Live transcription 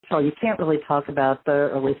all, you can't really talk about the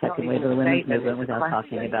early second wave of the women's movement without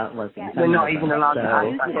talking about lesbian feminism. We're not even allowed to ask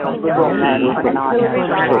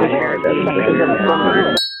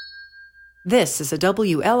This is a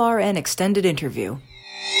WLRN extended interview.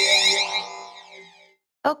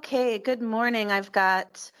 Okay, good morning. I've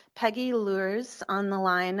got Peggy Lures on the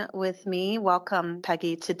line with me. Welcome,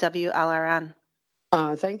 Peggy, to WLRN.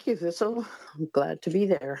 Thank you, Thistle. I'm glad to be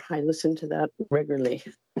there. I listen to that regularly.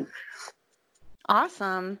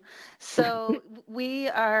 Awesome. So we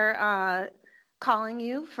are calling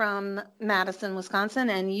you from Madison, Wisconsin,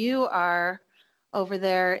 and you are over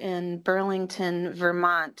there in Burlington,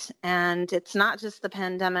 Vermont. And it's not just the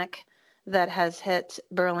pandemic that has hit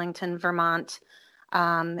Burlington, Vermont.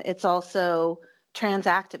 It's also trans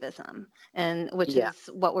activism, which is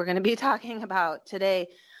what we're going to be talking about today.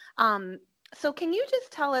 So can you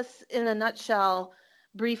just tell us in a nutshell,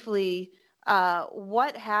 briefly,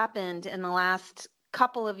 what happened in the last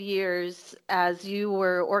couple of years as you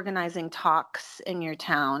were organizing talks in your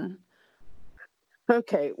town?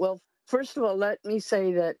 Okay, well, first of all, let me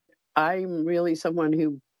say that I'm really someone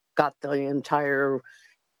who got the entire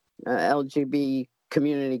LGBT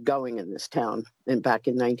community going in this town. And back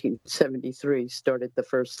in 1973, started the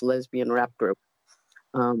first lesbian rap group.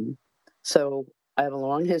 So I have a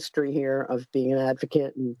long history here of being an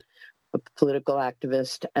advocate and a political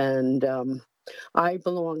activist. And I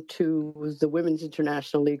belong to the Women's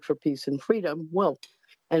International League for Peace and Freedom, WILP,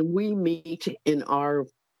 and we meet in our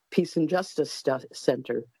Peace and Justice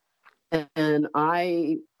Center. And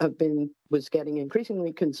I was getting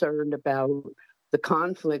increasingly concerned about the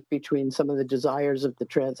conflict between some of the desires of the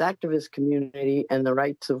trans activist community and the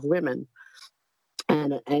rights of women.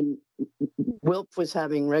 And WILP was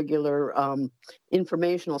having regular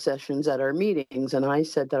informational sessions at our meetings, and I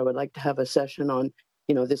said that I would like to have a session on,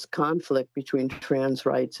 this conflict between trans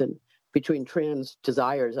rights and between trans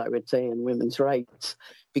desires, I would say, and women's rights,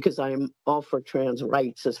 because I'm all for trans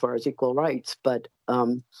rights as far as equal rights, but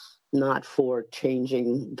not for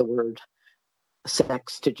changing the word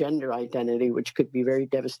sex to gender identity, which could be very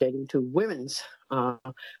devastating to women's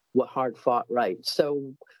hard-fought rights.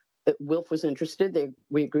 So WILP was interested.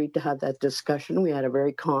 We agreed to have that discussion. We had a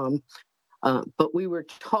very calm, but we were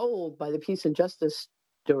told by the Peace and Justice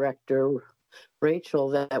Director, Rachel,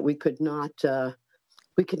 that we could not have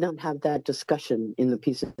that discussion in the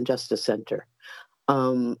Peace and Justice Center.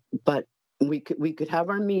 But we could have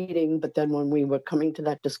our meeting, but then when we were coming to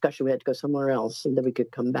that discussion, we had to go somewhere else, and then we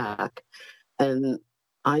could come back. And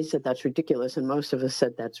I said, that's ridiculous. And most of us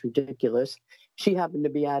said, that's ridiculous. She happened to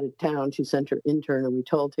be out of town. She sent her intern, and we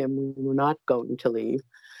told him we were not going to leave.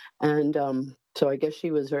 And so I guess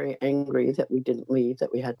she was very angry that we didn't leave,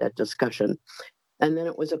 that we had that discussion. And then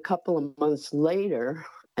it was a couple of months later,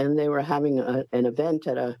 and they were having an event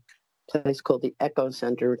at a place called the Echo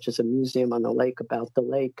Center, which is a museum on the lake about the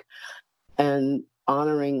lake, and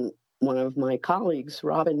honoring one of my colleagues,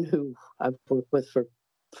 Robin, who I've worked with for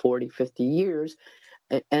 40, 50 years.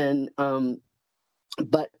 And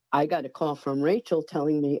but I got a call from Rachel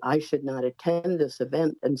telling me I should not attend this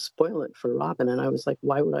event and spoil it for Robin. And I was like,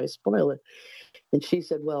 why would I spoil it? And she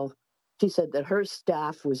said that her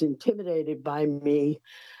staff was intimidated by me.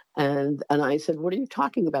 And I said, what are you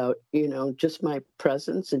talking about? Just my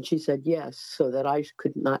presence? And she said, yes, so that I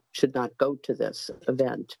should not go to this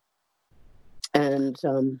event. And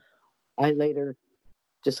I later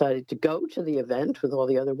decided to go to the event with all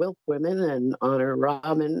the other WILP women and honor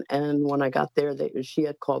Robin. And when I got there, she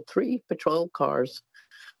had called 3 patrol cars.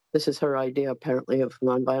 This is her idea, apparently, of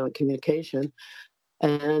nonviolent communication.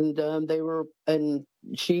 And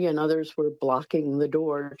she and others were blocking the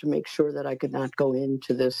door to make sure that I could not go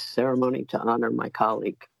into this ceremony to honor my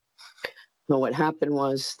colleague. Well, what happened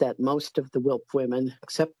was that most of the WILP women,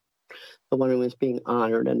 except the one who was being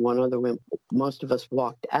honored and one other woman, most of us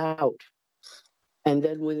walked out. And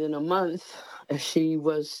then within a month, she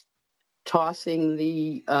was tossing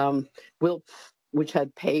the WILP, which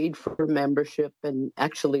had paid for membership. And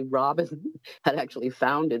actually, Robin had actually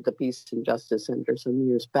founded the Peace and Justice Center some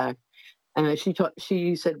years back. And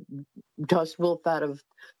she said, tossed WILP out of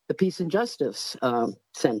the Peace and Justice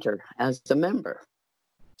Center as a member.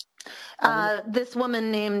 This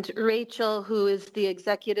woman named Rachel, who is the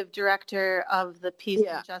executive director of the Peace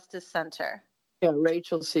and Justice Center. Yeah,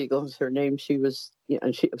 Rachel Siegel is her name. She was,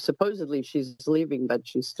 supposedly she's leaving, but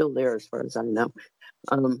she's still there as far as I know.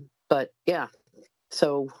 But yeah,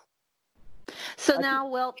 so now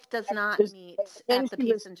WILP does not meet at the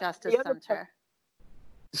Peace and Justice Center.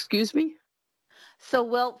 Excuse me? So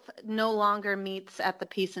WILP no longer meets at the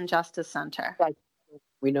Peace and Justice Center.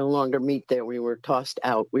 We no longer meet there. We were tossed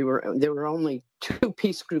out. There were only 2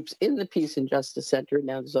 peace groups in the Peace and Justice Center.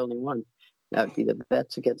 Now there's only one. That would be the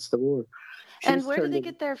Vets Against the War. And where do they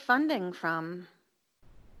get their funding from?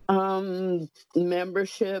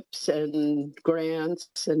 Memberships and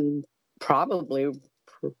grants, and probably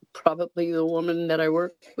the woman that I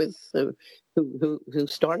worked with who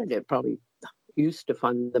started it probably used to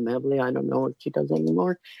fund them heavily. I don't know what she does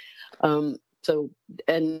anymore.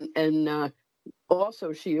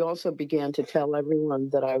 Also, she also began to tell everyone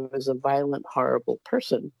that I was a violent, horrible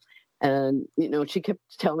person. And, she kept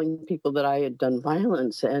telling people that I had done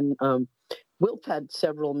violence. And WILP had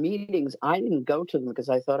several meetings. I didn't go to them because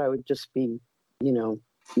I thought I would just be,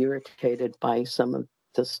 irritated by some of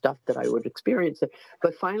the stuff that I would experience.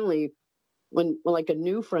 But finally, when like a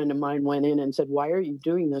new friend of mine went in and said, "Why are you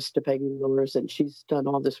doing this to Peggy Lewis?" And she's done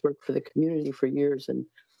all this work for the community for years. And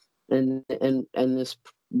this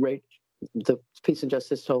the Peace and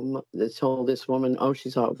Justice told this woman, "Oh,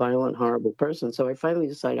 she's a violent, horrible person." So I finally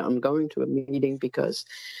decided I'm going to a meeting because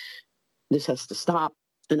this has to stop.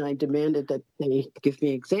 And I demanded that they give me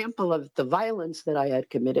an example of the violence that I had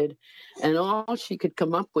committed. And all she could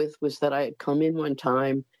come up with was that I had come in one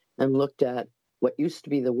time and looked at what used to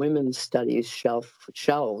be the women's studies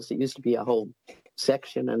shelves. It used to be a whole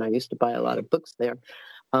section, and I used to buy a lot of books there.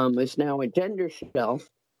 It's now a gender shelf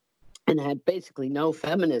and had basically no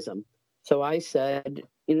feminism. So I said,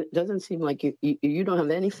 it doesn't seem like you don't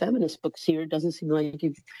have any feminist books here. It doesn't seem like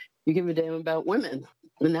you give a damn about women.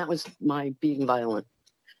 And that was my being violent.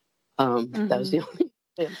 That was the only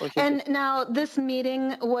example. And now this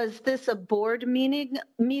meeting, was this a board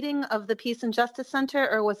meeting of the Peace and Justice Center,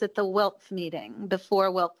 or was it the WILP meeting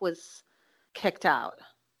before WILP was kicked out?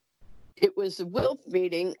 It was a WILP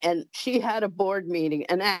meeting, and she had a board meeting.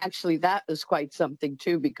 And actually that was quite something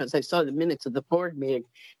too, because I saw the minutes of the board meeting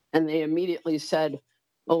and they immediately said,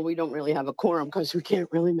 "Oh, we don't really have a quorum because we can't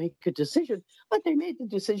really make a decision." But they made the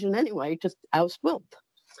decision anyway to oust WILP.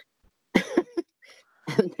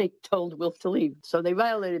 And they told WILP to leave. So they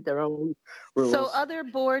violated their own rules. So other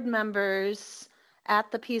board members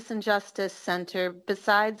at the Peace and Justice Center,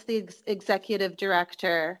 besides the executive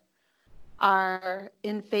director, are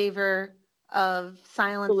in favor of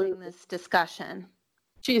silencing this discussion.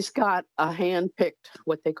 She's got a hand-picked,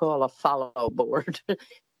 what they call a follow board.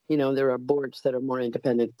 There are boards that are more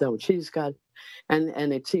independent, though. She's got,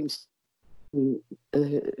 and it seems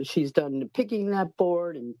she's done picking that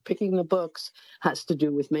board and picking the books, has to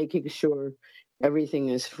do with making sure everything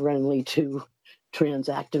is friendly to trans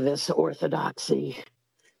activist orthodoxy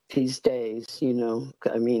these days.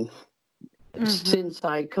 Since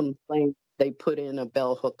I complained, they put in a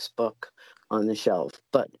bell hooks book on the shelf,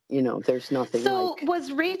 but there's nothing. So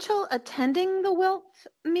was Rachel attending the WILP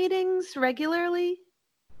meetings regularly?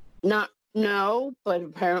 No, but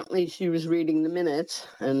apparently she was reading the minutes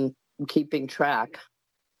and keeping track.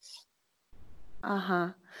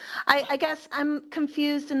 I guess I'm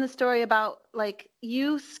confused in the story about, like,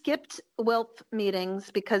 you skipped WILP meetings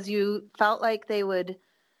because you felt like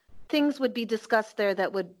things would be discussed there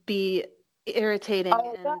that would be irritating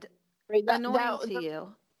and annoying to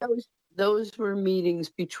you. Those were meetings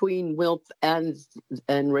between WILP and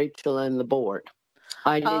Rachel and the board.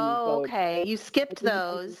 I didn't go. Okay. You skipped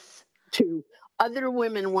those. Other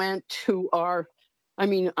women went who are, I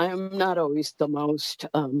am not always the most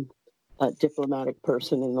diplomatic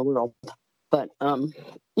person in the world, but,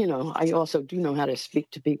 I also do know how to speak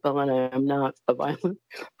to people, and I am not a violent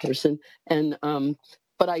person. And,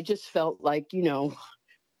 but I just felt like,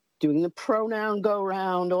 doing the pronoun go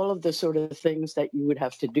round, all of the sort of things that you would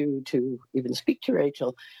have to do to even speak to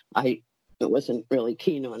Rachel, I wasn't really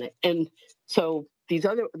keen on it. And so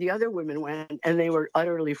the other women went, and they were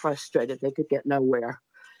utterly frustrated. They could get nowhere.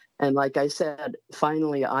 And like I said,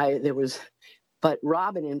 finally but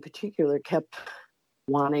Robin in particular kept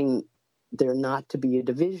wanting there not to be a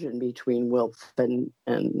division between WILP and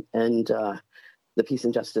the Peace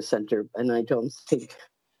and Justice Center. And I don't think,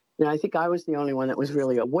 I think I was the only one that was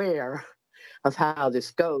really aware of how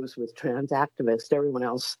this goes with trans activists. Everyone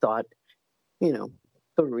else thought,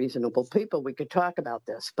 for reasonable people, we could talk about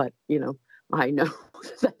this. But, I know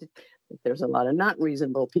that there's a lot of not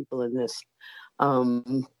reasonable people in this.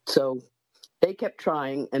 So they kept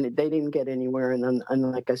trying, and they didn't get anywhere. And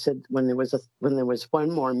like I said, when there was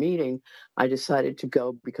one more meeting, I decided to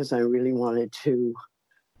go because I really wanted to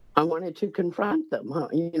confront them.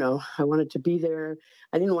 I wanted to be there.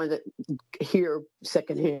 I didn't want to hear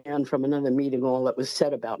secondhand from another meeting all that was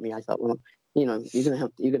said about me. I thought, well, you're going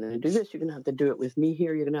to do this. You're going to have to do it with me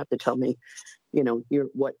here. You're going to have to tell me,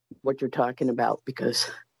 what you're talking about, because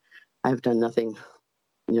I've done nothing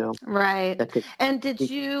Right. That could And did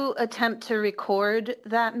you attempt to record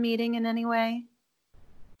that meeting in any way?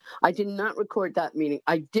 I did not record that meeting.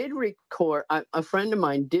 I did record, a friend of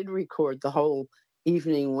mine did record the whole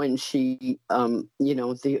evening when she,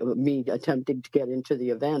 me attempting to get into the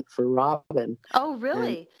event for Robin. Oh,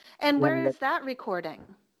 really? And where is that recording?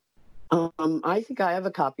 I think I have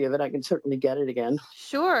a copy of it. I can certainly get it again.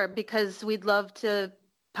 Sure, because we'd love to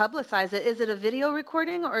publicize it. Is it a video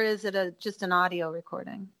recording or is it just an audio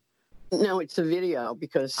recording? No, it's a video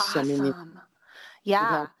because awesome.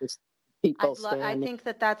 People I think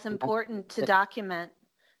that's important to document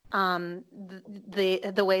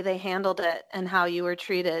the way they handled it and how you were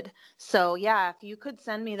treated. So yeah, if you could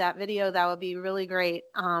send me that video, that would be really great.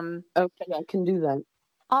 Okay, I can do that.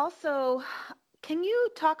 Also, can you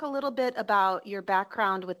talk a little bit about your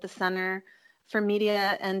background with the Center for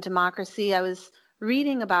Media and Democracy? I was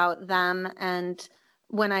reading about them, and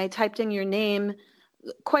when I typed in your name,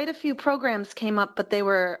 quite a few programs came up, but they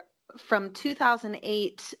were from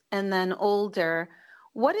 2008 and then older.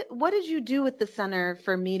 What did you do with the Center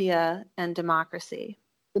for Media and Democracy?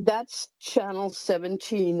 That's Channel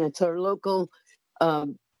 17. It's our local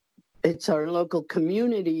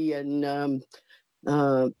community and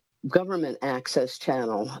government access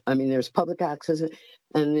channel. I mean, there's public access,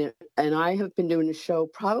 and I have been doing a show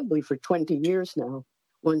probably for 20 years now,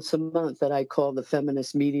 once a month, that I call the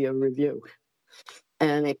Feminist Media Review.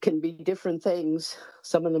 And it can be different things.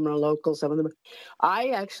 Some of them are local, some of them. I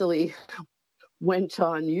actually went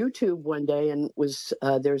on YouTube one day and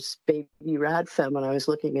there's Baby Radfem, and I was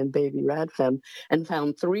looking in Baby Radfem and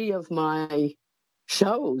found 3 of my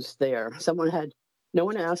shows there. No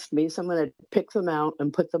one asked me, someone had picked them out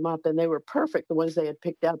and put them up, and they were perfect, the ones they had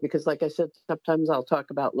picked out, because like I said, sometimes I'll talk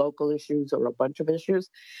about local issues or a bunch of issues,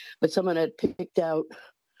 but someone had picked out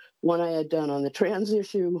one I had done on the trans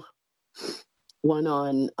issue, one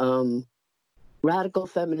on radical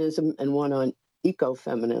feminism, and one on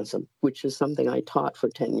ecofeminism, which is something I taught for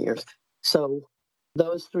 10 years. So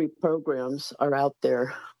those 3 programs are out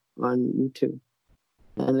there on YouTube.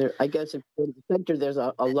 And I guess in the center, there's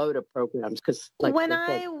a load of programs. Because when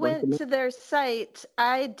I went to their site,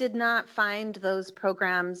 I did not find those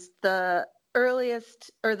programs. The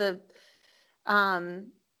earliest or the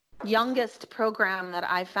youngest program that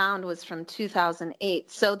I found was from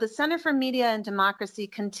 2008. So the Center for Media and Democracy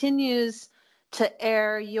continues to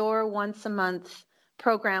air your once a month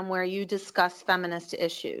program where you discuss feminist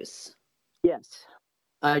issues. Yes,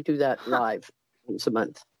 I do that live once a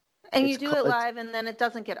month. And you do it live, and then it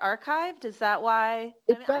doesn't get archived? Is that why?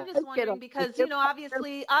 I'm just wondering because,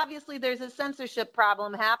 obviously there's a censorship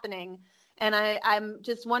problem happening, and I'm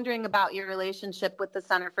just wondering about your relationship with the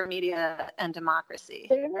Center for Media and Democracy.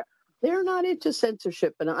 They're not into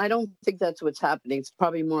censorship, and I don't think that's what's happening. It's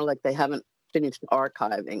probably more like they haven't finished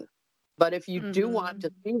archiving. But if you do want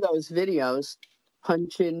to see those videos,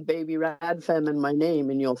 punch in Baby Radfem and my name,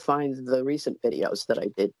 and you'll find the recent videos that I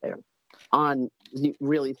did there on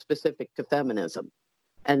really specific to feminism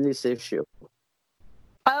and this issue.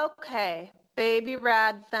 Okay. Baby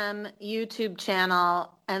Radfem YouTube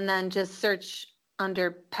channel, and then just search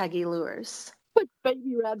under Peggy Lures. Put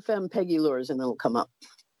Baby Radfem Peggy Lures and it'll come up.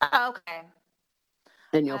 Okay.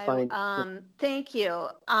 And you'll find. Thank you.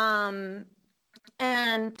 And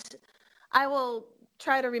I will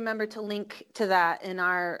try to remember to link to that in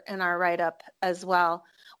our write-up as well.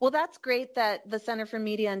 Well, that's great that the Center for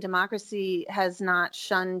Media and Democracy has not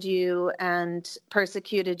shunned you and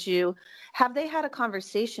persecuted you. Have they had a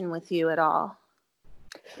conversation with you at all?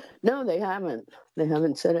 No, they haven't. They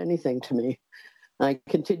haven't said anything to me. I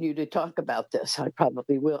continue to talk about this. I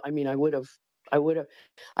probably will. I mean, I would have.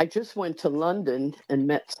 I just went to London and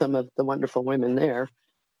met some of the wonderful women there.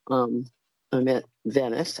 I met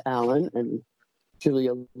Venice Allen and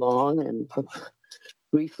Julia Long and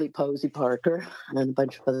briefly Posey Parker and a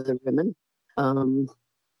bunch of other women, and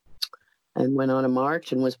went on a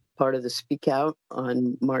march and was part of the Speak Out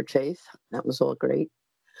on March 8th. That was all great.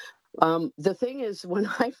 The thing is, when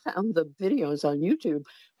I found the videos on YouTube,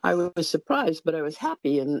 I was surprised, but I was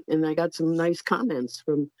happy, and I got some nice comments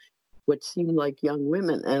from what seemed like young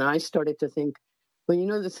women. And I started to think,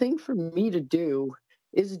 well, the thing for me to do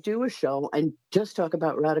is do a show and just talk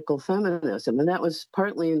about radical feminism. And that was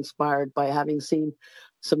partly inspired by having seen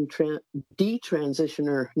some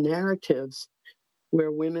detransitioner narratives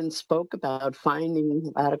where women spoke about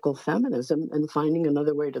finding radical feminism and finding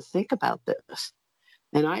another way to think about this.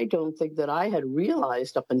 And I don't think that I had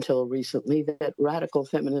realized up until recently that radical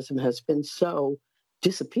feminism has been so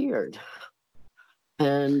disappeared.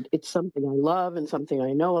 And it's something I love and something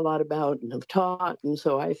I know a lot about and have taught. And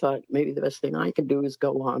so I thought maybe the best thing I could do is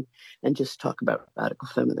go on and just talk about radical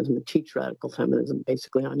feminism and teach radical feminism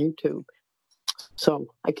basically on YouTube. So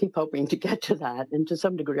I keep hoping to get to that. And to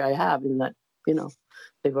some degree I have, in that,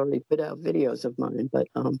 they've already put out videos of mine. But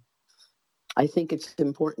I think it's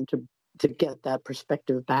important to get that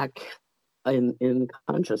perspective back in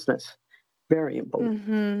consciousness. Very important.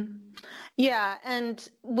 Mm-hmm. Yeah, and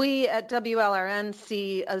we at WLRN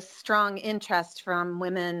see a strong interest from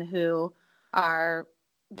women who are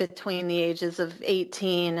between the ages of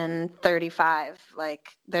 18 and 35. Like,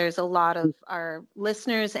 there's a lot of our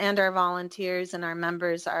listeners and our volunteers and our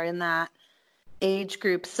members are in that age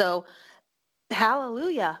group. So,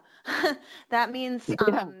 hallelujah. That means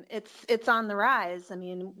it's on the rise. I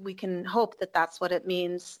mean, we can hope that that's what it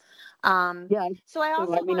means. So I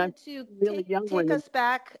also wanted to take us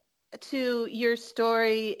back to your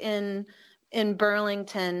story in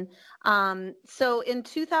Burlington. So in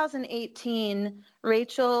 2018,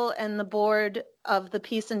 Rachel and the board of the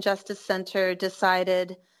Peace and Justice Center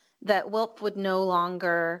decided that WILPF would no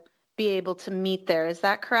longer be able to meet there. Is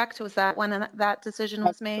that correct? Was that when that decision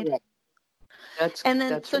was made? Correct.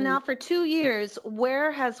 Now for 2 years,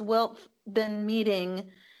 where has WILPF been meeting,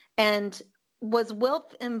 and was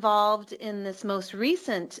WILPF involved in this most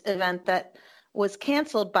recent event that was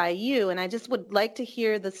canceled by you? And I just would like to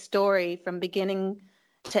hear the story from beginning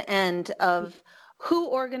to end of who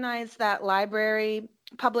organized that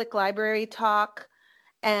public library talk,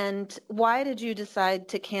 and why did you decide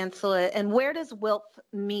to cancel it, and where does WILPF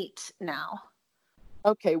meet now?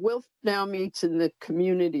 Okay, WILPF now meets in the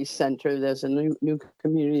community center. There's a new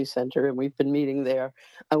community center, and we've been meeting there.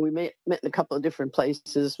 We met in a couple of different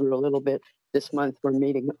places. We're a little bit, this month we're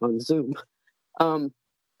meeting on Zoom.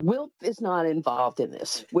 WILPF is not involved in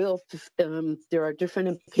this. WILPF, there are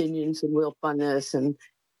different opinions in WILPF on this, and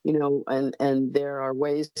and there are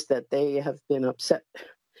ways that they have been upset.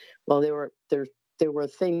 Well, there were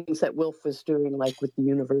things that WILPF was doing, like with the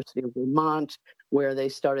University of Vermont, where they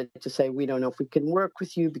started to say, we don't know if we can work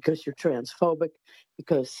with you because you're transphobic,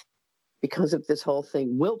 because of this whole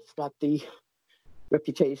thing. WILPF got the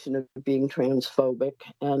reputation of being transphobic.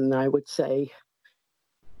 And I would say,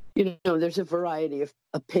 there's a variety of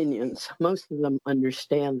opinions. Most of them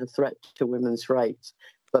understand the threat to women's rights,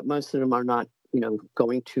 but most of them are not,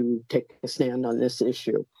 going to take a stand on this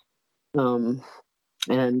issue.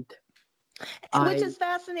 Which is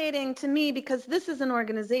fascinating to me, because this is an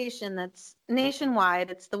organization that's nationwide.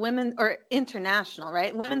 It's the Women, or international,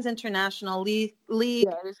 right? Women's International League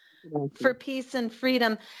for Peace and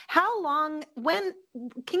Freedom. How long,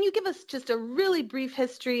 can you give us just a really brief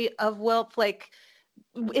history of WILPF? Like,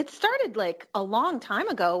 it started like a long time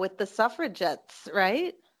ago with the suffragettes,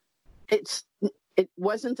 right? It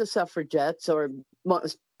wasn't the suffragettes, or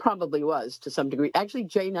probably was to some degree. Actually,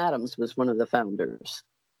 Jane Addams was one of the founders.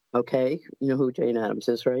 Okay, you know who Jane Addams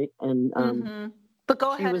is, right? And but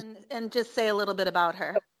go ahead and just say a little bit about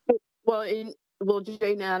her. Well,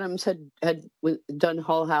 Jane Addams had done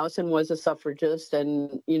Hull House and was a suffragist,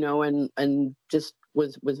 and and just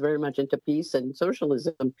was very much into peace and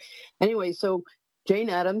socialism. Anyway, so Jane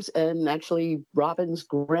Addams and actually Robin's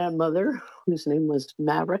grandmother, whose name was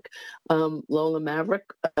Maverick, Lola Maverick,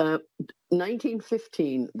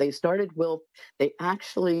 1915, they started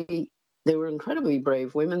WILPF. They were incredibly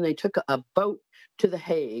brave women. They took a boat to The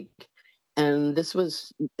Hague, and this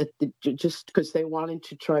was just because they wanted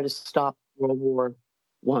to try to stop World War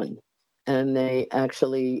I. And they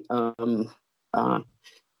actually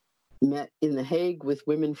met in The Hague with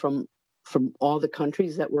women from all the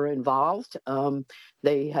countries that were involved.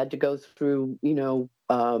 They had to go through,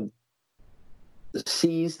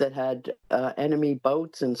 seas that had enemy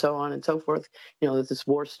boats and so on and so forth. This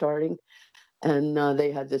war starting. And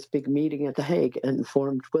they had this big meeting at The Hague and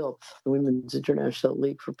formed WILPF, the Women's International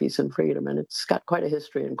League for Peace and Freedom. And it's got quite a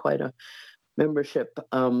history and quite a membership.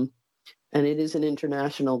 And it is an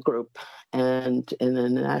international group and a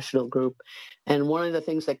national group. And one of the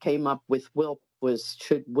things that came up with WILPF was,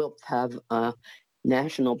 should WILPF have a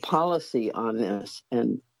national policy on this?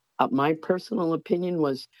 And my personal opinion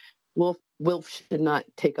was WILPF should not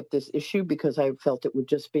take up this issue, because I felt it would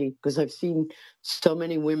just be, because I've seen so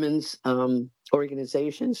many women's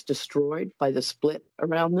organizations destroyed by the split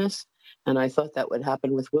around this. And I thought that would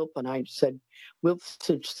happen with WILPF. And I said, WILPF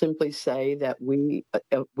should simply say that we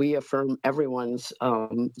affirm everyone's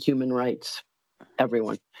human rights,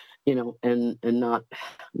 everyone, and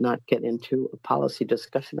not get into a policy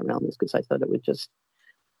discussion around this, because I thought it would just,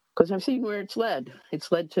 because I've seen where it's led.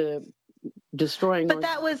 It's led to destroying. But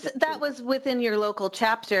that was within your local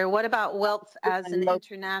chapter. What about WELF as an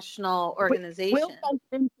international organization? WELF as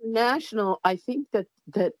international, I think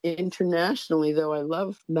that internationally, though I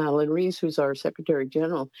love Madeline Rees, who's our Secretary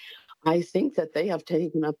General, I think that they have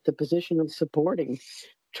taken up the position of supporting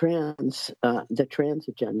the trans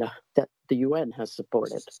agenda that the UN has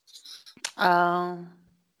supported. Oh,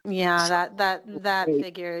 yeah, that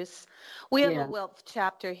figures. We have a WELF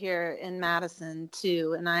chapter here in Madison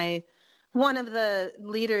too, and one of the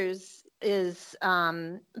leaders is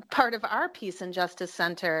part of our Peace and Justice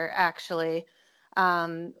Center, actually,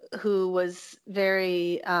 who was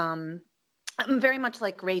very much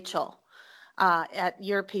like Rachel at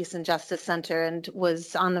your Peace and Justice Center, and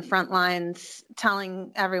was on the front lines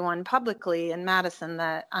telling everyone publicly in Madison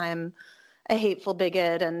that I'm a hateful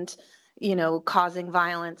bigot and, causing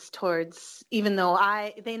violence towards, even though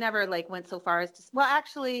they never went so far as to, well,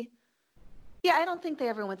 actually, yeah, I don't think they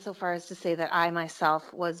ever went so far as to say that I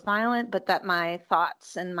myself was violent, but that my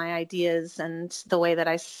thoughts and my ideas and the way that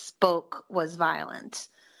I spoke was violent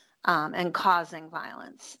and causing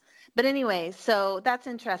violence. But anyway, so that's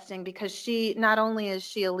interesting because not only is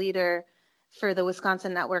she a leader for the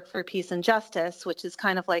Wisconsin Network for Peace and Justice, which is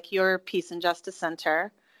kind of like your Peace and Justice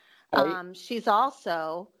Center, she's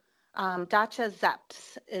also, Dacha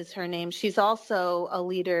Zepps is her name. She's also a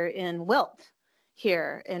leader in WILF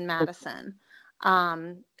here in Madison.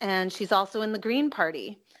 And she's also in the Green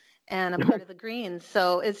Party and a part of the Greens.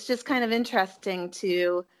 So it's just kind of interesting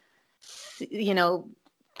to,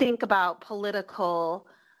 think about political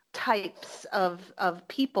types of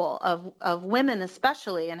people, of women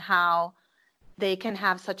especially, and how they can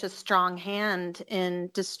have such a strong hand in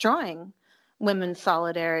destroying women's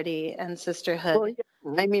solidarity and sisterhood. Well, yeah.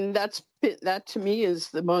 I mean, that to me is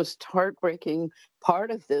the most heartbreaking part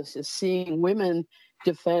of this, is seeing women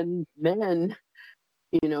defend men,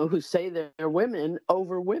 who say they're women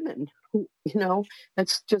over women.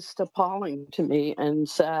 That's just appalling to me and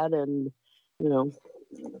sad, and,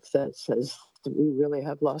 that says that we really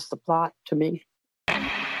have lost the plot to me.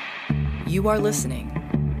 You are listening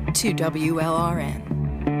to WLRN.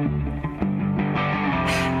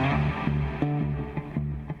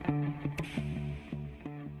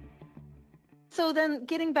 So then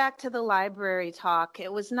getting back to the library talk,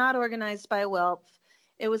 it was not organized by WELF.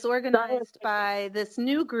 It was organized by this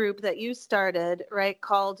new group that you started, right,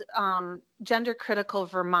 called Gender Critical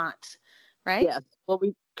Vermont, right? Yeah. Well,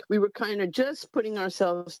 we were kind of just putting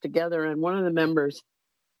ourselves together, and one of the members,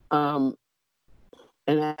 and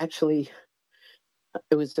actually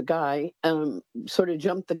it was the guy, sort of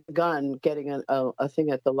jumped the gun getting a thing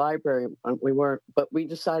at the library. We weren't, but we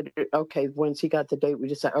decided, okay, once he got the date, we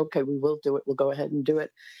decided, okay, we will do it. We'll go ahead and do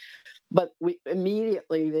it. But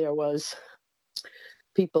there was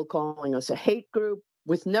people calling us a hate group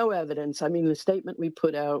with no evidence. I mean, the statement we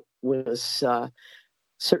put out was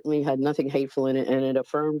certainly had nothing hateful in it, and it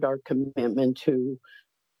affirmed our commitment to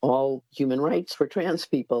all human rights for trans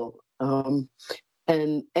people.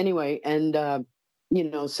 And anyway, and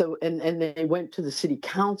so and they went to the city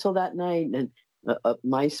council that night, and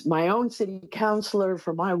my own city councilor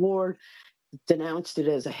for my ward denounced it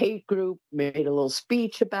as a hate group, made a little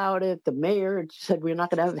speech about it. The mayor said, we're not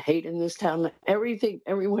going to have hate in this town.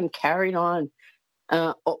 Everyone carried on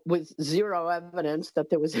with zero evidence that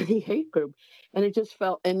there was any hate group. And it just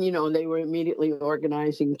felt, and, they were immediately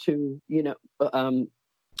organizing to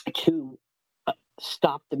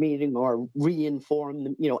stop the meeting or re-inform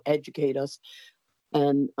them, educate us.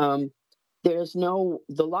 And the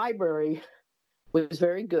library was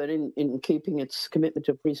very good in keeping its commitment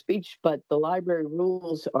to free speech, but the library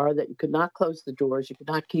rules are that you could not close the doors, you could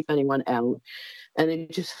not keep anyone out. And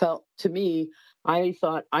it just felt to me, I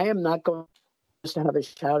thought, I am not going to have a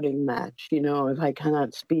shouting match, if I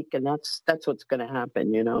cannot speak, and that's what's going to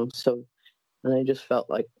happen, So, and I just felt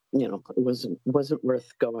like, it wasn't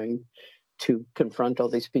worth going to confront all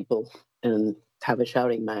these people and have a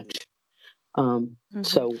shouting match.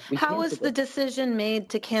 So how was the decision made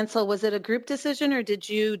to cancel? Was it a group decision, or did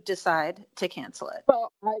you decide to cancel it?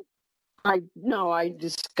 Well, I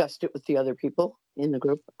discussed it with the other people in the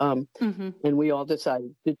group, and we all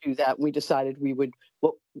decided to do that. We decided we would,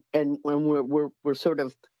 and when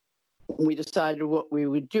we decided what we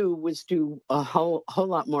would do was do a whole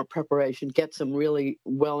lot more preparation, get some really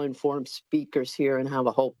well-informed speakers here, and have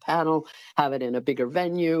a whole panel, have it in a bigger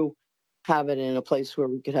venue, have it in a place where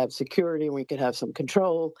we could have security and we could have some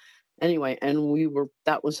control. Anyway, and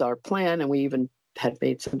that was our plan. And we even had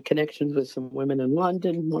made some connections with some women in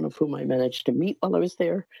London, one of whom I managed to meet while I was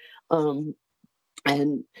there.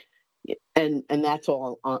 And and that's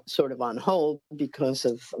all sort of on hold because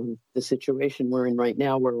of the situation we're in right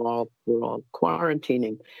now. We're all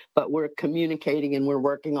quarantining, but we're communicating and we're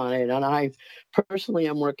working on it. And I personally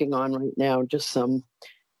am working on right now just some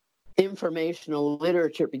informational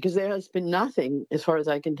literature, because there has been nothing, as far as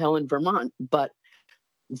I can tell, in Vermont, but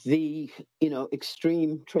the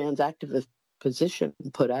extreme trans activist position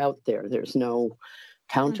put out there. There's no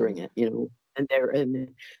countering it, and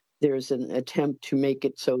there's an attempt to make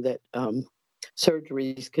it so that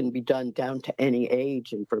surgeries can be done down to any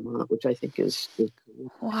age in Vermont, which I think is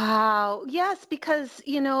wow. Yes, because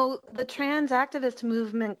the trans activist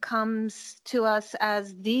movement comes to us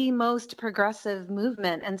as the most progressive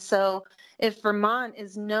movement, and so if Vermont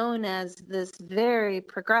is known as this very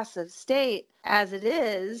progressive state, as it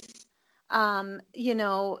is,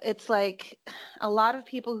 it's like a lot of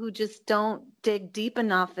people who just don't dig deep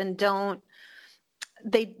enough and don't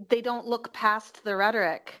look past the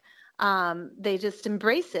rhetoric. They just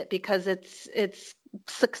embrace it because it's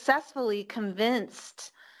successfully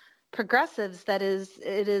convinced progressives that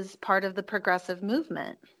it is part of the progressive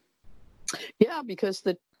movement. Yeah, because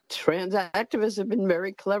the trans activists have been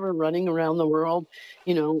very clever running around the world,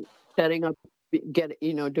 setting up,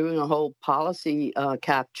 doing a whole policy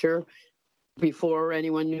capture before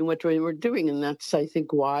anyone knew what they were doing. And that's, I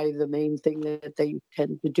think, why the main thing that they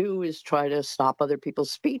tend to do is try to stop other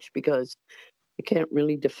people's speech, because they can't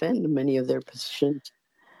really defend many of their positions.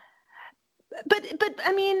 But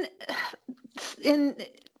I mean, in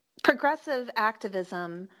progressive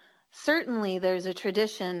activism, certainly there's a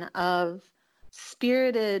tradition of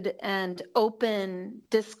spirited and open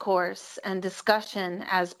discourse and discussion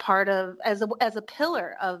as a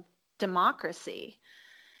pillar of democracy.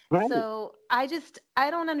 Right. So I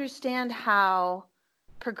don't understand how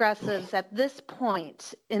progressives at this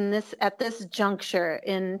point at this juncture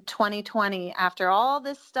in 2020, after all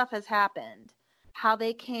this stuff has happened, how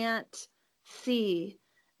they can't see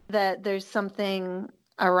that there's something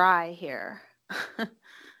awry here.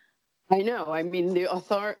 I know. I mean,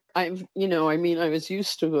 I was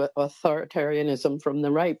used to authoritarianism from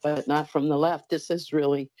the right, but not from the left. That's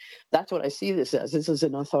what I see this as. This is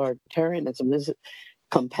an authoritarianism. This is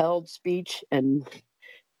compelled speech and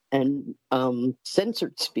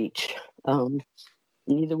censored speech,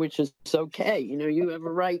 neither which is okay. You have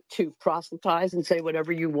a right to proselytize and say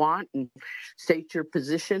whatever you want and state your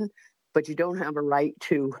position, but you don't have a right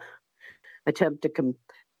to attempt to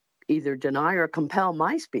either deny or compel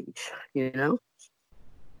my speech,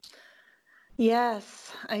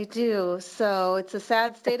 Yes, I do. So it's a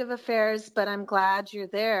sad state of affairs, but I'm glad you're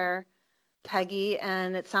there, Peggy,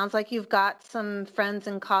 and it sounds like you've got some friends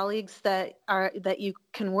and colleagues that you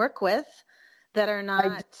can work with that are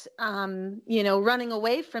not running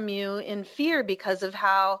away from you in fear because of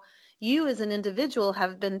how you as an individual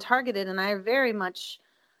have been targeted. And I very much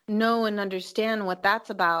know and understand what that's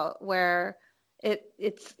about, where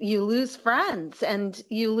it's you lose friends and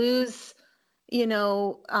you lose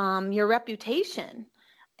your reputation.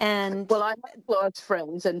 And well, I have lost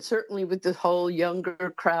friends, and certainly with the whole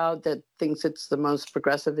younger crowd that thinks it's the most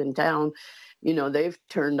progressive in town, they've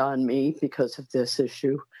turned on me because of this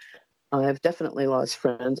issue. I've definitely lost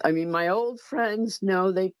friends. I mean, my old friends,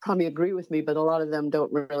 no, they probably agree with me, but a lot of them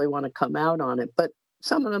don't really want to come out on it. But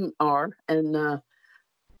some of them are, and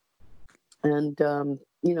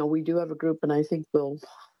we do have a group, and I think we'll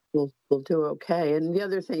do okay. And the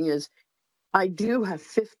other thing is, I do have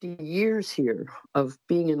 50 years here of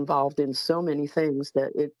being involved in so many things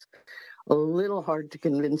that it's a little hard to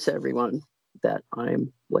convince everyone that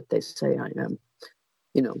I'm what they say I am.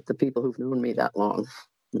 The people who've known me that long.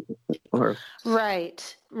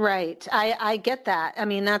 Right. I get that. I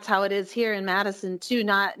mean, that's how it is here in Madison too.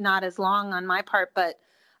 Not as long on my part, but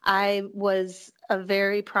I was a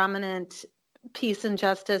very prominent peace and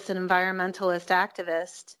justice and environmentalist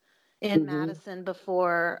activist in Madison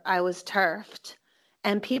before I was turfed.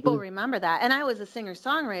 And people remember that. And I was a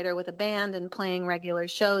singer-songwriter with a band and playing regular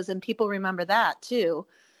shows, and people remember that too.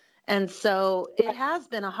 And so it has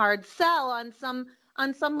been a hard sell on some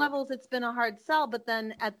levels. It's been a hard sell, but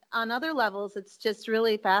then on other levels, it's just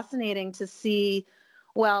really fascinating to see,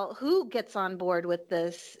 well, who gets on board with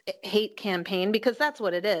this hate campaign, because that's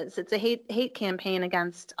what it is. It's a hate campaign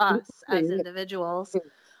against us as individuals.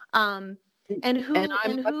 And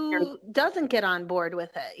who doesn't get on board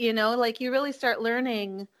with it, like you really start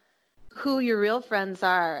learning who your real friends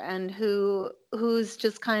are and who's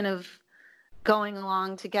just kind of going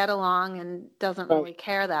along to get along and doesn't really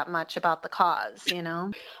care that much about the cause, I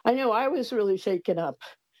know I was really shaken up.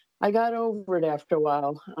 I got over it after a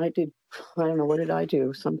while. I don't know, what did I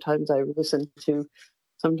do? Sometimes I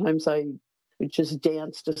would just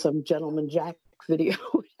dance to some Gentleman Jack video.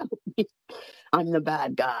 I'm the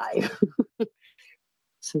bad guy.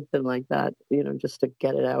 Something like that, just to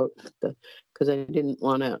get it out, because I didn't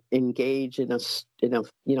want to engage in a,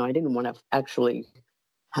 I didn't want to actually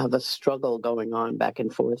have a struggle going on back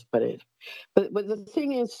and forth. But the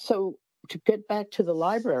thing is, so to get back to the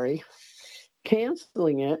library,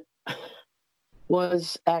 canceling it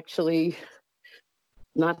was actually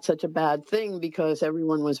not such a bad thing, because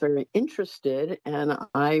everyone was very interested, and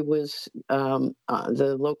I was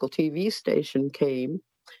the local TV station came.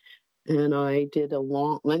 And I did a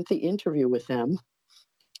lengthy interview with them,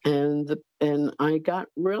 and I got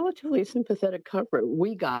relatively sympathetic coverage.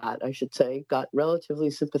 I should say, got relatively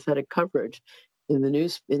sympathetic coverage in the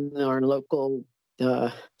news, in our local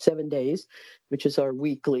 7 Days, which is our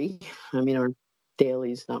weekly. I mean, our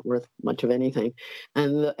daily's not worth much of anything,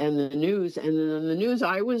 and the news. And in the news,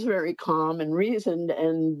 I was very calm and reasoned,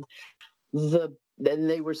 and then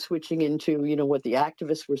they were switching into, what the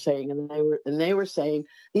activists were saying, and they were saying,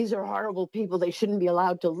 these are horrible people. They shouldn't be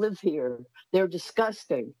allowed to live here. They're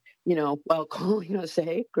disgusting, while calling us a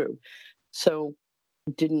hate group. So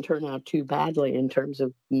it didn't turn out too badly in terms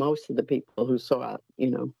of most of the people who saw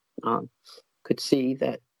it, could see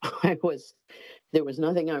that there was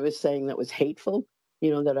nothing I was saying that was hateful,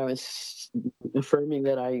 that I was affirming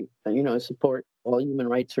that I, support all human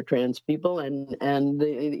rights for trans people, and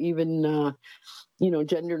even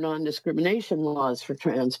gender non-discrimination laws for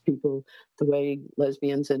trans people, the way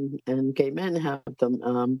lesbians and gay men have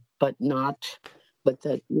them, but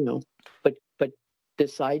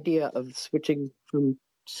this idea of switching from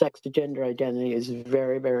sex to gender identity is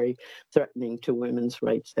very, very threatening to women's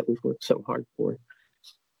rights that we've worked so hard for.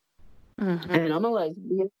 Mm-hmm. And I'm a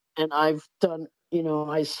lesbian, and I've done,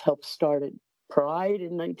 I helped start Pride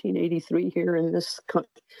in 1983 here in this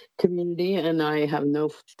community, and I have no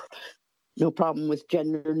problem with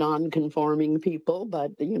gender non-conforming people,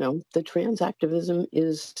 but the trans activism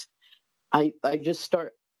is, I just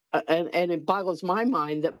start, and it boggles my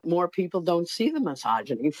mind that more people don't see the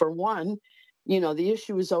misogyny. For one, the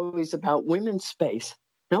issue is always about women's space.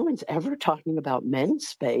 No one's ever talking about men's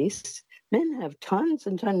space. Men have tons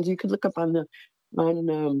and tons. You could look up on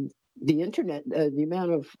the internet the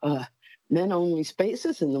amount of men-only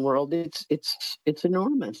spaces in the world. It's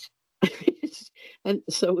enormous. And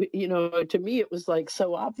so, to me, it was like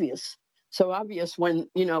so obvious when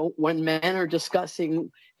men are discussing,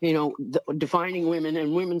 defining women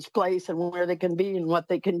and women's place and where they can be and what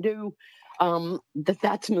they can do,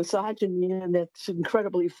 that's misogyny, and that's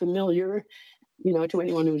incredibly familiar, to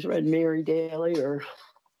anyone who's read Mary Daly or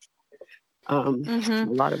mm-hmm.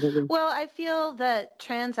 a lot of women. Well, I feel that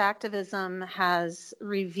trans activism has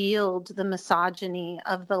revealed the misogyny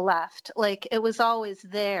of the left. Like, it was always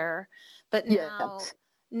there, but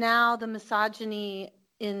now the misogyny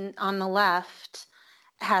on the left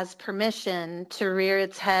has permission to rear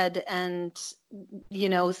its head and,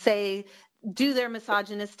 do their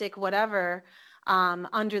misogynistic whatever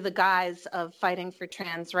under the guise of fighting for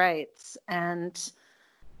trans rights. And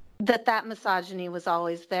that misogyny was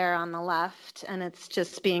always there on the left, and it's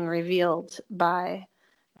just being revealed by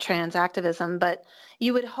trans activism. But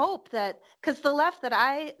you would hope that, because the left that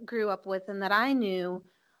I grew up with and that I knew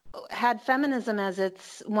had feminism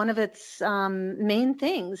as one of its main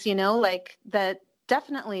things, like that.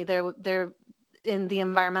 Definitely there in the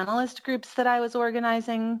environmentalist groups that I was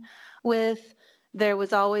organizing with, there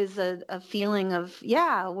was always a feeling of,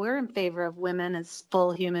 we're in favor of women as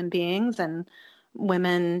full human beings and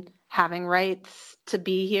women having rights to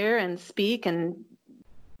be here and speak and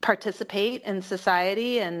participate in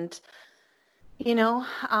society. And,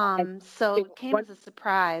 so it came as a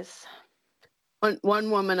surprise. One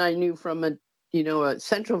woman I knew from a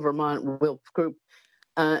Central Vermont WILPF group,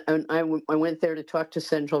 and I went there to talk to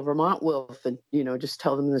Central Vermont WILPF and, just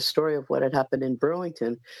tell them the story of what had happened in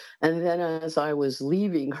Burlington. And then as I was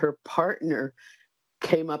leaving, her partner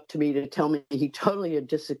came up to me to tell me he totally had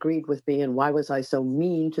disagreed with me, and why was I so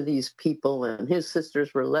mean to these people, and his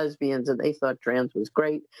sisters were lesbians and they thought trans was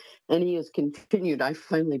great. And he has continued. I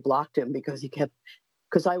finally blocked him because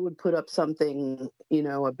I would put up something,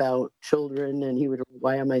 about children, and he would,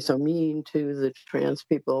 why am I so mean to the trans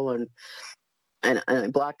people? And I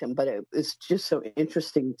blocked him. But it's just so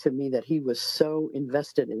interesting to me that he was so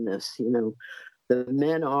invested in this, the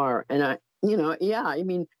men are. And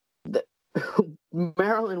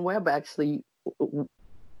Marilyn Webb actually,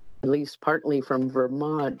 at least partly from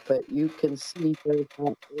Vermont, but you can see there's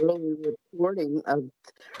that early reporting of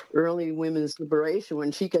early women's liberation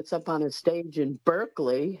when she gets up on a stage in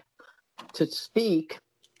Berkeley to speak,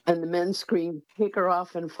 and the men scream, "Take her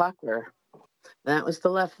off and fuck her." That was the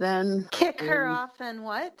left then. Kick her off and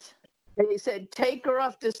what? They said, take her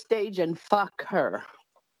off the stage and fuck her.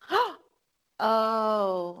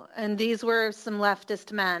 Oh, and these were some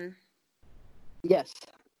leftist men. Yes.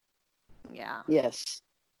 Yeah. Yes.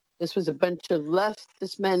 This was a bunch of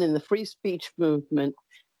leftist men in the free speech movement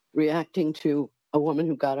reacting to a woman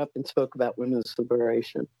who got up and spoke about women's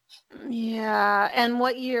liberation. Yeah. And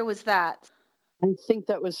what year was that? I think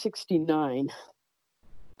that was 69.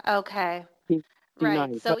 Okay. 69.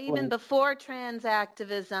 Right. So even before trans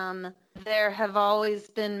activism, there have always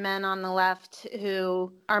been men on the left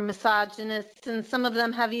who are misogynists, and some of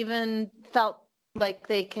them have even felt like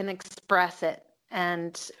they can express it.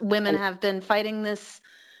 And women have been fighting this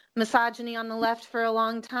misogyny on the left for a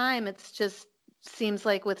long time. It's just seems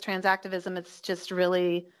like with trans activism, it's just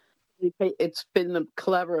really... It's been the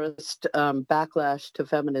cleverest backlash to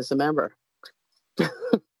feminism ever. The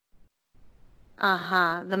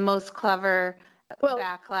most clever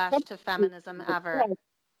backlash to feminism ever.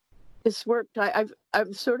 It's worked.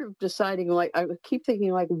 I'm sort of deciding, like, I keep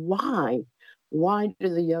thinking, like, why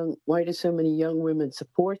do so many young women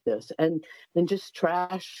support this and just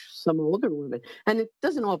trash some older women? And it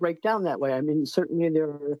doesn't all break down that way. I mean, certainly there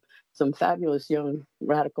are some fabulous young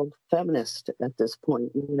radical feminists at this point,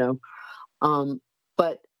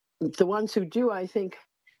 but the ones who do, I think,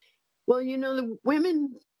 well, the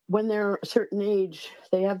women, when they're a certain age,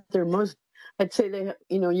 they have their most, I'd say they have,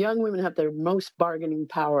 young women have their most bargaining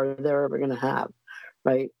power they're ever going to have,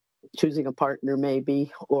 right? Choosing a partner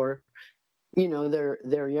maybe, or,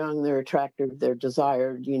 they're young, they're attractive, they're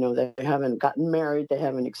desired, they haven't gotten married, they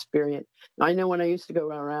haven't experienced. I know when I used to go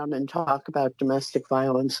around and talk about domestic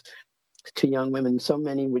violence to young women, so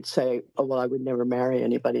many would say, oh, well, I would never marry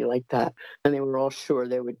anybody like that. And they were all sure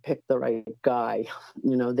they would pick the right guy.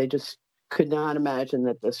 They just could not imagine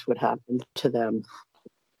that this would happen to them.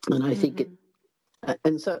 And I think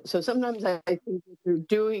so sometimes I think what they're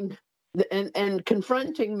doing and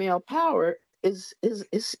confronting male power is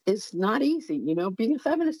not easy. Being a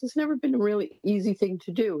feminist has never been a really easy thing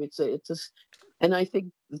to do. And I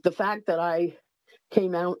think the fact that I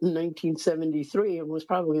came out in 1973 and was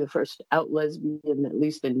probably the first out lesbian, at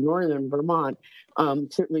least in northern Vermont,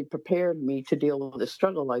 certainly prepared me to deal with a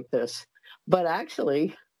struggle like this. But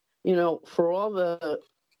actually, for all the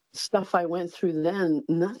stuff I went through then,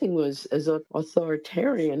 nothing was as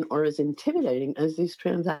authoritarian or as intimidating as these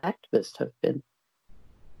trans activists have been.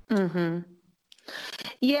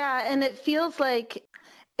 Yeah, and it feels like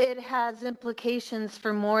it has implications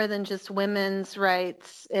for more than just women's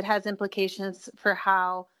rights. It has implications for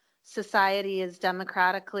how society is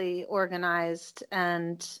democratically organized.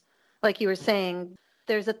 And like you were saying,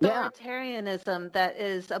 there's authoritarianism that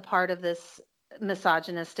is a part of this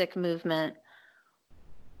misogynistic movement.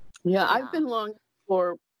 Yeah, I've been long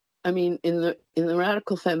for, in the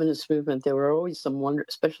radical feminist movement, there were always some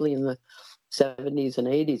especially in the 70s and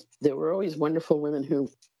 80s, there were always wonderful women who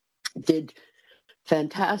did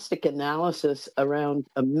fantastic analysis around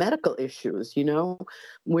medical issues,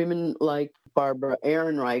 women like Barbara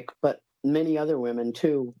Ehrenreich, but many other women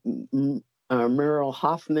too, Muriel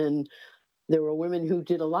Hoffman. There were women who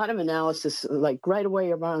did a lot of analysis, like right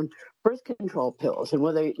away around birth control pills and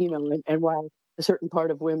whether, and while a certain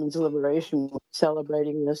part of women's liberation was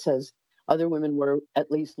celebrating this, as other women were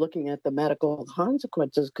at least looking at the medical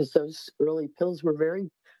consequences, because those early pills were very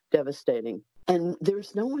devastating. And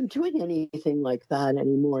there's no one doing anything like that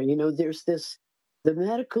anymore. There's the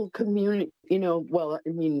medical community,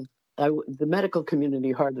 the medical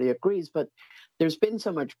community hardly agrees, but there's been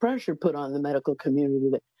so much pressure put on the medical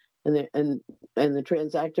community that, and the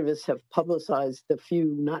trans activists have publicized a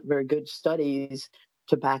few not very good studies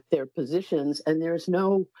to back their positions. And there's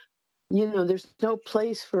no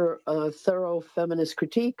place for a thorough feminist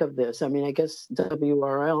critique of this. I guess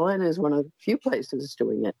WRLN is one of the few places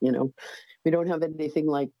doing it. We don't have anything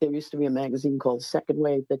like, there used to be a magazine called Second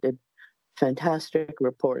Wave that did fantastic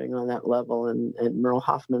reporting on that level. And Muriel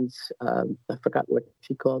Hoffman's, I forgot what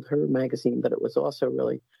she called her magazine, but it was also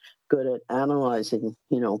really good at analyzing,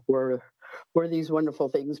 were these wonderful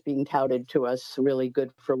things being touted to us really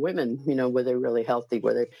good for women? Were they really healthy?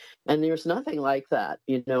 And there's nothing like that,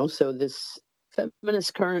 so this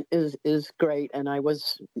feminist current is great. And I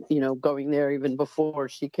was, going there even before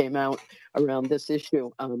she came out around this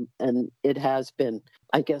issue. And it has been,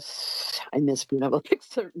 I guess I miss being able to pick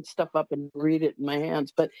certain stuff up and read it in my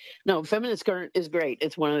hands. But no, feminist current is great.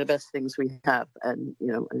 It's one of the best things we have. And,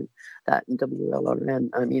 and that and WLRN.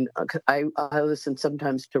 I listen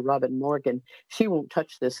sometimes to Robin Morgan. She won't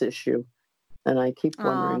touch this issue. And I keep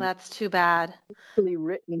wondering. Oh, that's too bad. I've really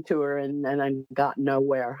written to her and I got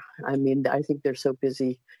nowhere. I think they're so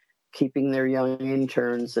busy keeping their young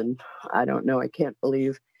interns. And I don't know, I can't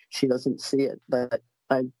believe she doesn't see it, but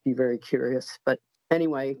I'd be very curious. But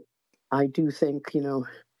anyway, I do think,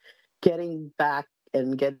 getting back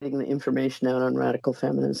and getting the information out on radical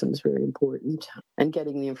feminism is very important, and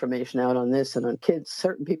getting the information out on this and on kids.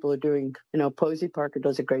 Certain people are doing, Posey Parker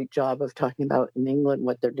does a great job of talking about in England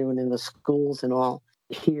what they're doing in the schools and all.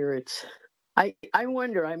 Here it's, I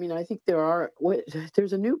wonder, I think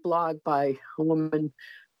there's a new blog by a woman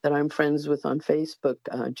that I'm friends with on Facebook,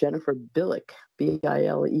 Jennifer Bilek,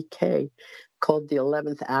 Bilek, called The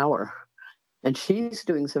 11th Hour. And she's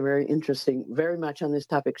doing some very interesting, very much on this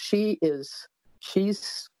topic. She's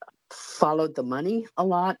followed the money a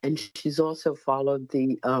lot, and she's also followed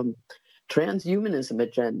the transhumanism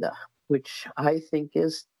agenda, which I think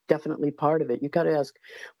is definitely part of it. You got to ask,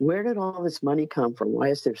 where did all this money come from? Why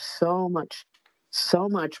is there so much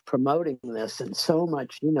promoting this, and so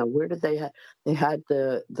much, where did they had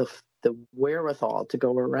the wherewithal to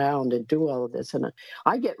go around and do all of this? And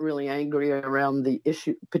I get really angry around the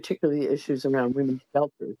issue, particularly issues around women's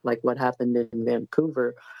shelters, like what happened in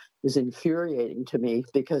Vancouver is infuriating to me,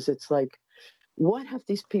 because it's like, what have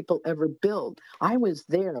these people ever built? I was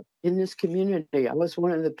there in this community. I was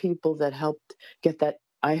one of the people that helped get that.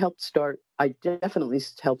 I definitely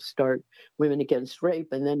helped start Women Against Rape.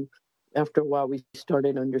 And then after a while, we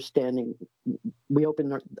started understanding, we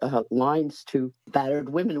opened lines to battered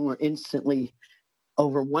women who were instantly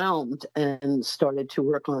overwhelmed, and started to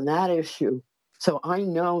work on that issue. So I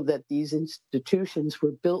know that these institutions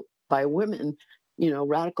were built by women,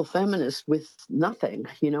 radical feminists with nothing,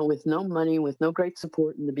 with no money, with no great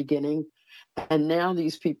support in the beginning. And now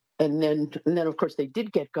these people, and then of course they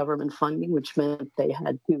did get government funding, which meant they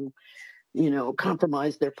had to,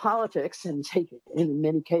 compromise their politics and take it. In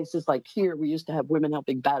many cases, like here, we used to have women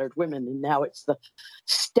helping battered women, and now it's the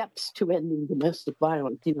steps to ending domestic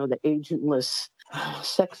violence, the agentless,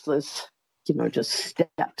 sexless, just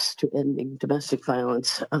steps to ending domestic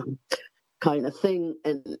violence kind of thing.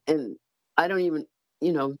 And I don't even,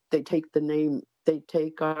 they take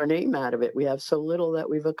our name out of it. We have so little that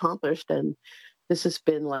we've accomplished. And this has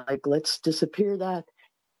been like, let's disappear that,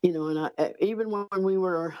 and even when we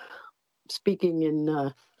were speaking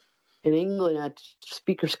in England at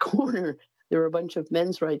Speaker's Corner, there were a bunch of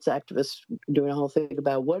men's rights activists doing a whole thing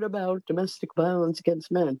about, what about domestic violence against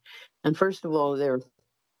men? And first of all, they're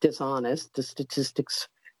dishonest, the statistics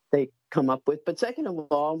they come up with. But second of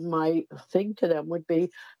all, my thing to them would be,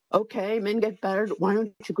 okay, men get battered. Why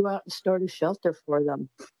don't you go out and start a shelter for them?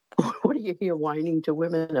 What are you here whining to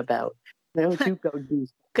women about? Why don't you go do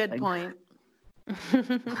Good point.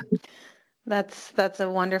 That's a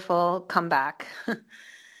wonderful comeback.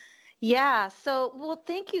 Yeah. So, well,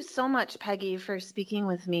 thank you so much, Peggy, for speaking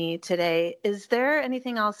with me today. Is there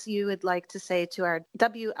anything else you would like to say to our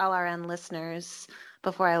WLRN listeners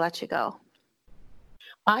before I let you go?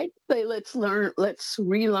 I'd say let's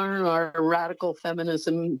relearn our radical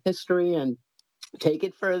feminism history and take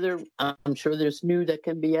it further. I'm sure there's new that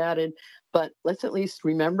can be added, but let's at least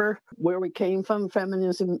remember where we came from.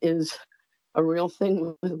 Feminism is a real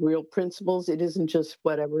thing with real principles. It isn't just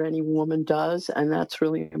whatever any woman does, and that's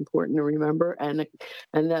really important to remember. And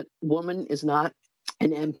that woman is not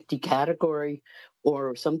an empty category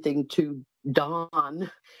or something to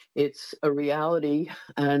don. It's a reality,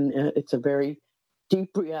 and it's a very deep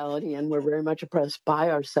reality, and we're very much oppressed by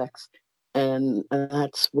our sex, and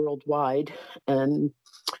that's worldwide. And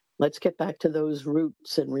let's get back to those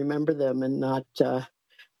roots and remember them, and not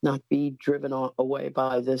be driven away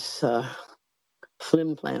by this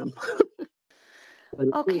flim flam.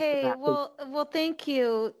 Okay, well, thank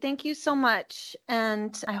you so much,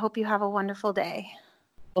 and I hope you have a wonderful day.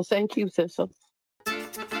 Well, thank you, Thistle.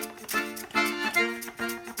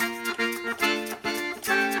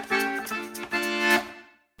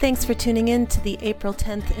 Thanks for tuning in to the April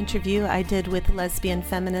 10th interview I did with lesbian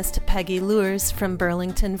feminist Peggy Lures from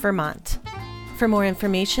Burlington, Vermont. For more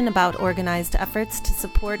information about organized efforts to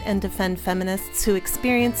support and defend feminists who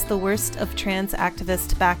experience the worst of trans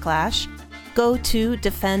activist backlash, go to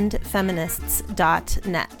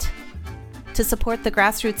defendfeminists.net. To support the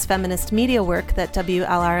grassroots feminist media work that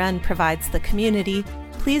WLRN provides the community,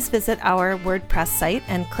 please visit our WordPress site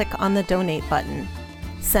and click on the donate button.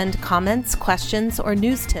 Send comments, questions, or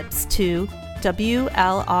news tips to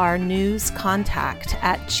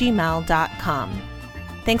WLRnewscontact@gmail.com.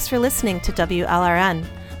 Thanks for listening to WLRN.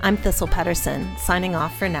 I'm Thistle Pedersen, signing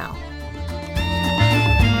off for now.